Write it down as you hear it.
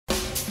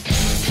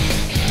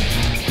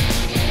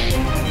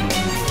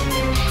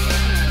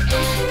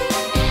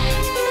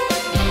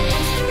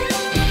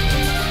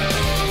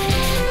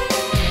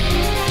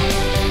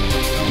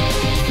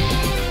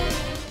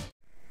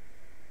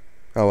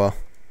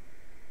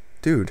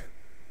Dude,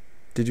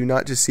 did you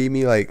not just see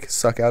me, like,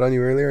 suck out on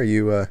you earlier? Are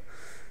you,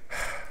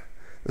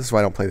 This is why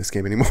I don't play this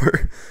game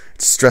anymore.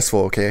 It's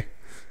stressful, okay?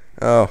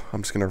 Oh,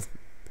 I'm just gonna...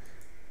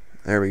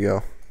 There we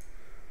go.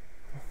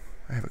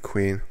 I have a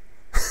queen.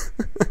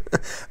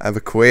 I have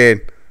a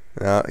queen.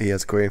 No, he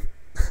has a queen.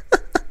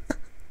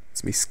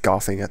 It's me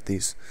scoffing at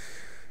these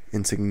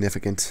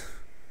insignificant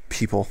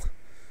people.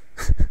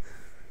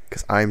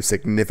 Because I'm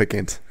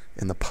significant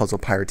in the puzzle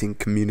pirating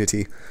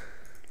community.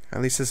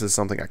 At least this is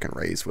something I can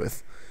raise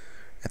with.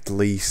 At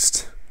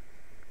least.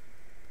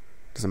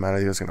 Doesn't matter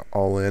if he was going to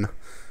all in.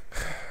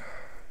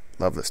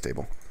 Love this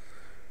table.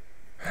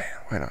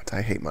 Why not?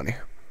 I hate money.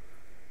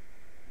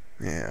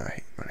 Yeah, I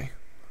hate money.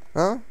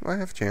 Well, I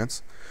have a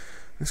chance.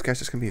 This guy's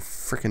just going to be a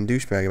freaking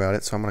douchebag about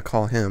it, so I'm going to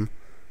call him.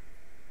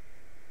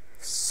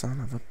 Son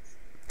of a...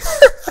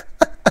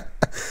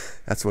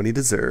 That's what he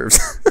deserves.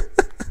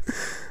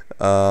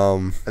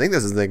 I think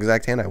this is the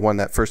exact hand I won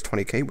that first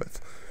 20k with.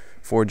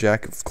 4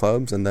 jack of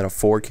clubs and then a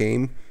 4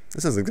 came.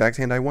 This is the exact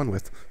hand I won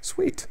with.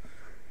 Sweet.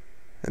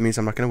 That means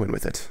I'm not going to win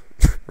with it.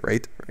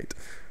 Right? Right.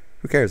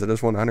 Who cares? I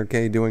just won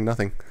 100k doing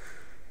nothing.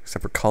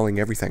 Except for calling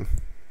everything.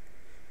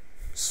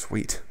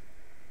 Sweet.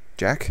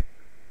 Jack?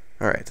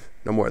 Alright.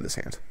 No more of this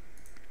hand.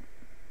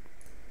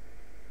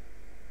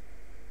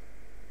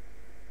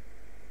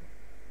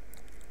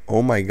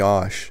 Oh my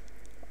gosh.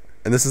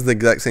 And this is the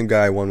exact same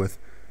guy I won with.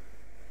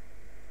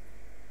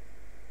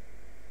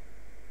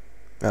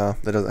 Oh,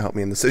 that doesn't help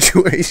me in the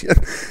situation.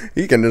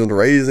 He can just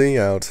raise me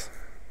out.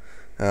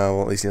 Oh,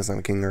 well, at least he doesn't have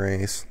a king to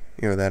raise.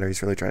 Either that or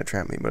he's really trying to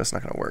trap me, but it's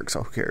not going to work,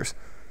 so who cares?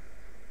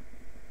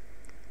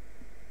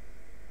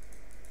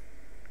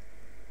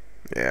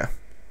 Yeah.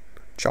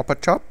 Chop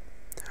it, chop.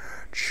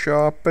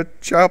 Chop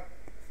it, chop.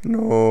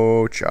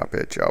 No, chop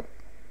it, chop.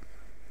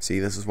 See,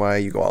 this is why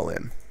you go all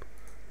in.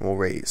 We'll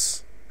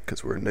raise,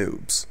 because we're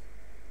noobs.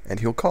 And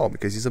he'll call,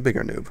 because he's a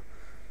bigger noob.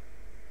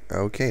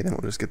 Okay, then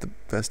we'll just get the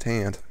best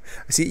hand.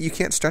 I see, you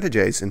can't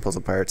strategize in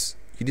Puzzle Pirates.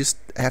 You just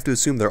have to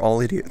assume they're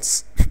all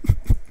idiots.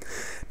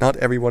 Not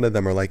every one of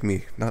them are like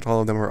me. Not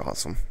all of them are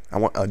awesome. I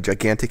want a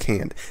gigantic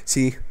hand.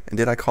 See, and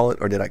did I call it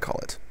or did I call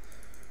it?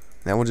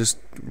 Now we'll just...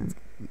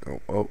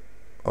 Oh.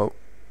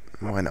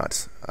 Why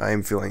not?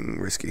 I'm feeling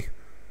risky.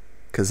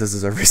 Because this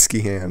is a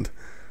risky hand.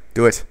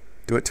 Do it.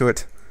 Do it to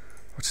it.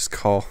 I'll just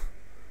call.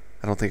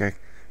 I don't think I...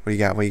 What do you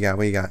got? What do you got?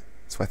 What do you got?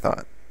 That's what I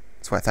thought.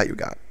 That's what I thought you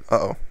got.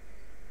 Uh-oh.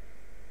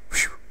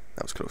 Whew,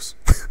 that was close.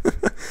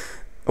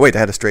 Oh, wait, I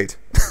had a straight.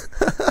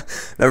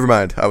 Never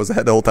mind. I was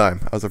ahead the whole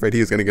time. I was afraid he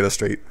was going to get a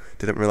straight.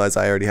 Didn't realize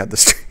I already had the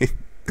straight.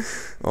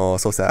 Oh,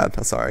 so sad.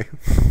 I'm sorry.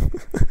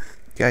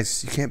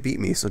 Guys, you can't beat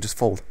me, so just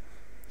fold.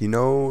 You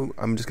know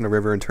I'm just going to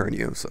river and turn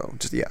you, so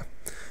just, yeah.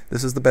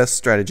 This is the best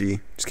strategy.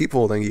 Just keep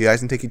folding. You guys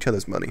can take each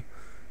other's money.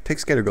 Take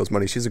Skater Girl's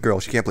money. She's a girl.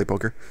 She can't play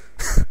poker.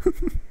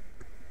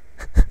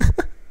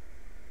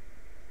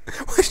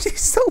 Why is she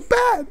so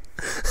bad?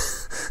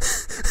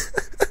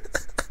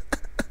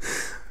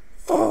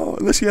 Oh,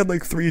 unless she had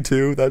like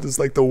 3-2. That is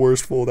like the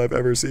worst fold I've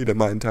ever seen in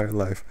my entire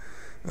life.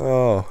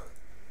 Oh.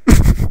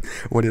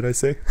 What did I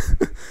say?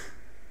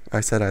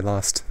 I said I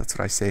lost. That's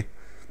what I say.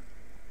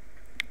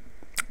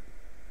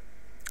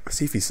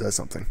 See if he says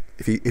something.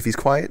 If he's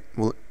quiet,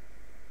 we'll...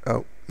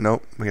 Oh,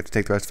 no. We have to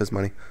take the rest of his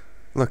money.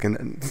 Look,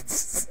 and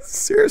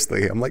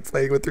seriously, I'm like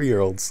playing with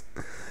 3-year-olds.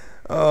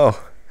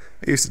 Oh,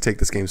 I used to take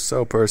this game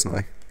so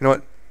personally. You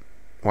know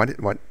what?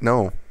 What?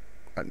 No.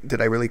 Did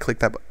I really click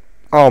that?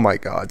 Oh my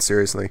god,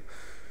 seriously.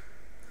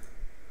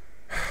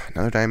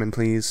 Another diamond,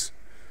 please.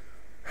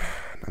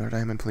 Another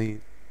diamond, please.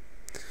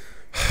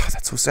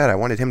 That's so sad. I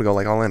wanted him to go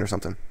like all in or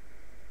something.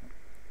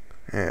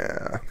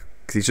 Yeah.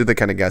 Because these are the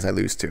kind of guys I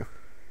lose to.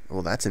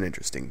 Well, that's an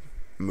interesting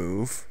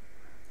move.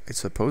 I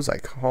suppose I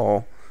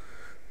call.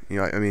 You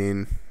know, I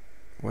mean,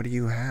 what do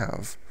you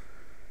have?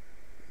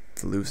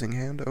 The losing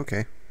hand?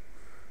 Okay.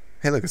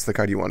 Hey, look, it's the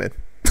card you wanted.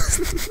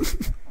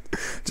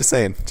 Just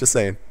saying. Just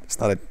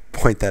thought I'd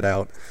point that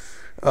out.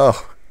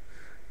 Oh,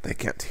 they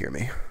can't hear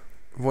me.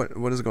 What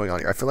is going on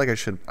here? I feel like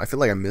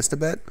I missed a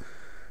bet,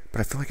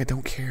 but I feel like I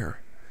don't care.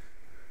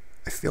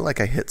 I feel like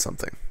I hit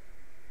something.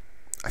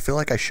 I feel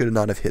like I should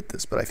not have hit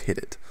this, but I've hit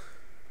it.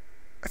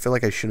 I feel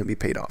like I shouldn't be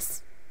paid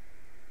off.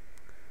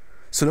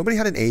 So nobody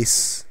had an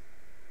ace.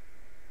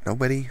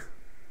 Nobody.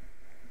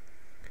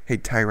 Hey,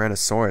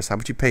 Tyrannosaurus, how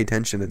about you pay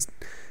attention?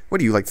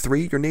 What are you, like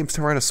 3? Your name's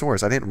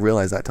Tyrannosaurus. I didn't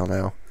realize that till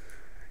now.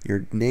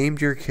 You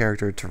named your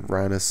character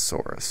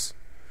Tyrannosaurus.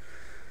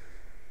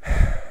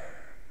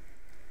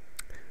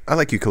 I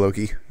like you,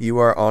 Kaloki. You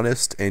are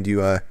honest, and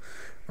you are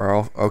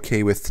all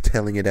okay with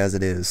telling it as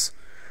it is.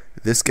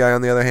 This guy,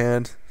 on the other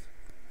hand,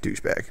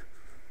 douchebag.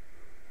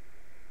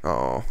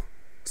 Oh,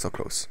 so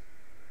close.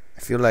 I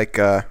feel like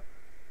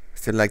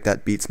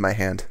that beats my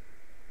hand.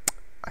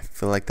 I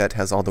feel like that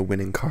has all the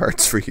winning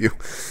cards for you.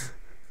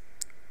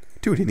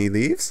 Dude, and he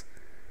leaves?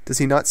 Does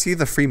he not see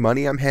the free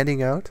money I'm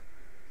handing out?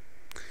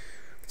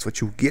 That's what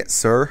you get,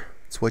 sir.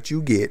 That's what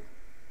you get.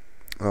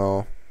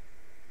 Oh.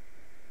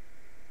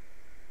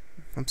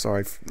 I'm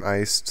sorry,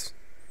 iced.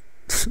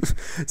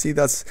 See,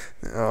 that's...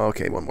 Oh,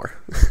 okay, one more.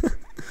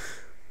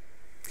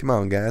 Come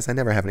on, guys. I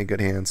never have any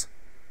good hands.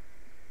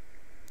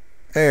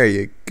 There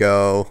you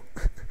go.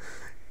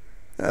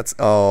 That's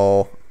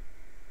oh.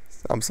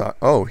 I'm sorry.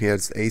 Oh, he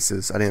has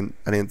aces. I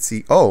didn't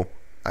see. Oh,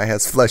 I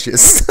has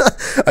flushes.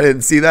 I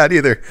didn't see that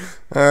either.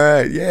 All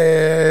right,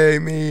 yay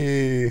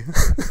me.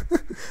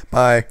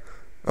 Bye.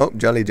 Oh,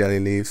 Jelly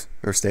leaves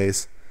or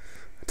stays.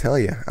 I tell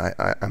you,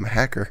 I'm a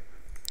hacker.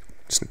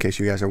 Just in case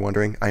you guys are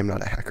wondering, I am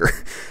not a hacker.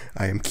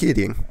 I am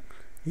kidding.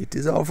 It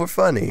is all for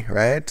funny,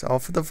 right? All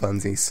for the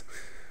funsies.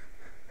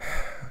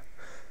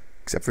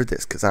 Except for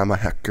this, because I'm a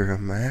hacker.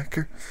 I'm a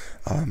hacker.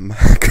 I'm a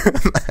hacker.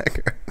 I'm a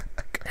hacker.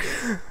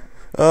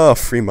 Oh,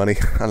 free money.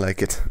 I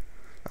like it.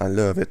 I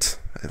love it.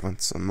 I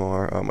want some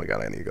more. Oh my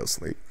god, I need to go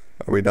sleep.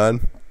 Are we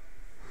done?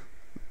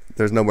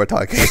 There's no more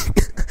talking.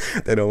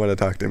 They don't want to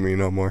talk to me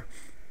no more.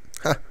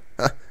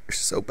 You're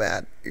so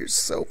bad. You're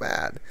so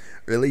bad.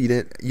 Really? You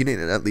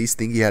didn't at least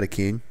think he had a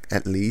king?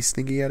 At least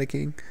think he had a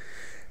king?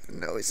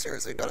 No, he's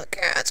seriously gonna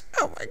catch.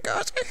 Oh my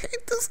gosh, I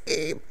hate this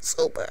game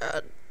so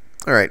bad.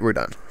 Alright, we're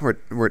done.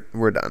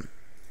 We're done.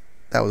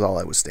 That was all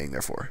I was staying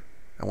there for.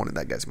 I wanted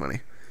that guy's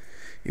money.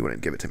 He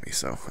wouldn't give it to me,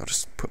 so I'll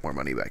just put more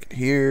money back in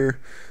here.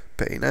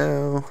 Pay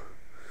now.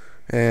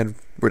 And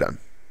we're done.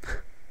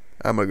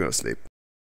 I'm gonna go to sleep.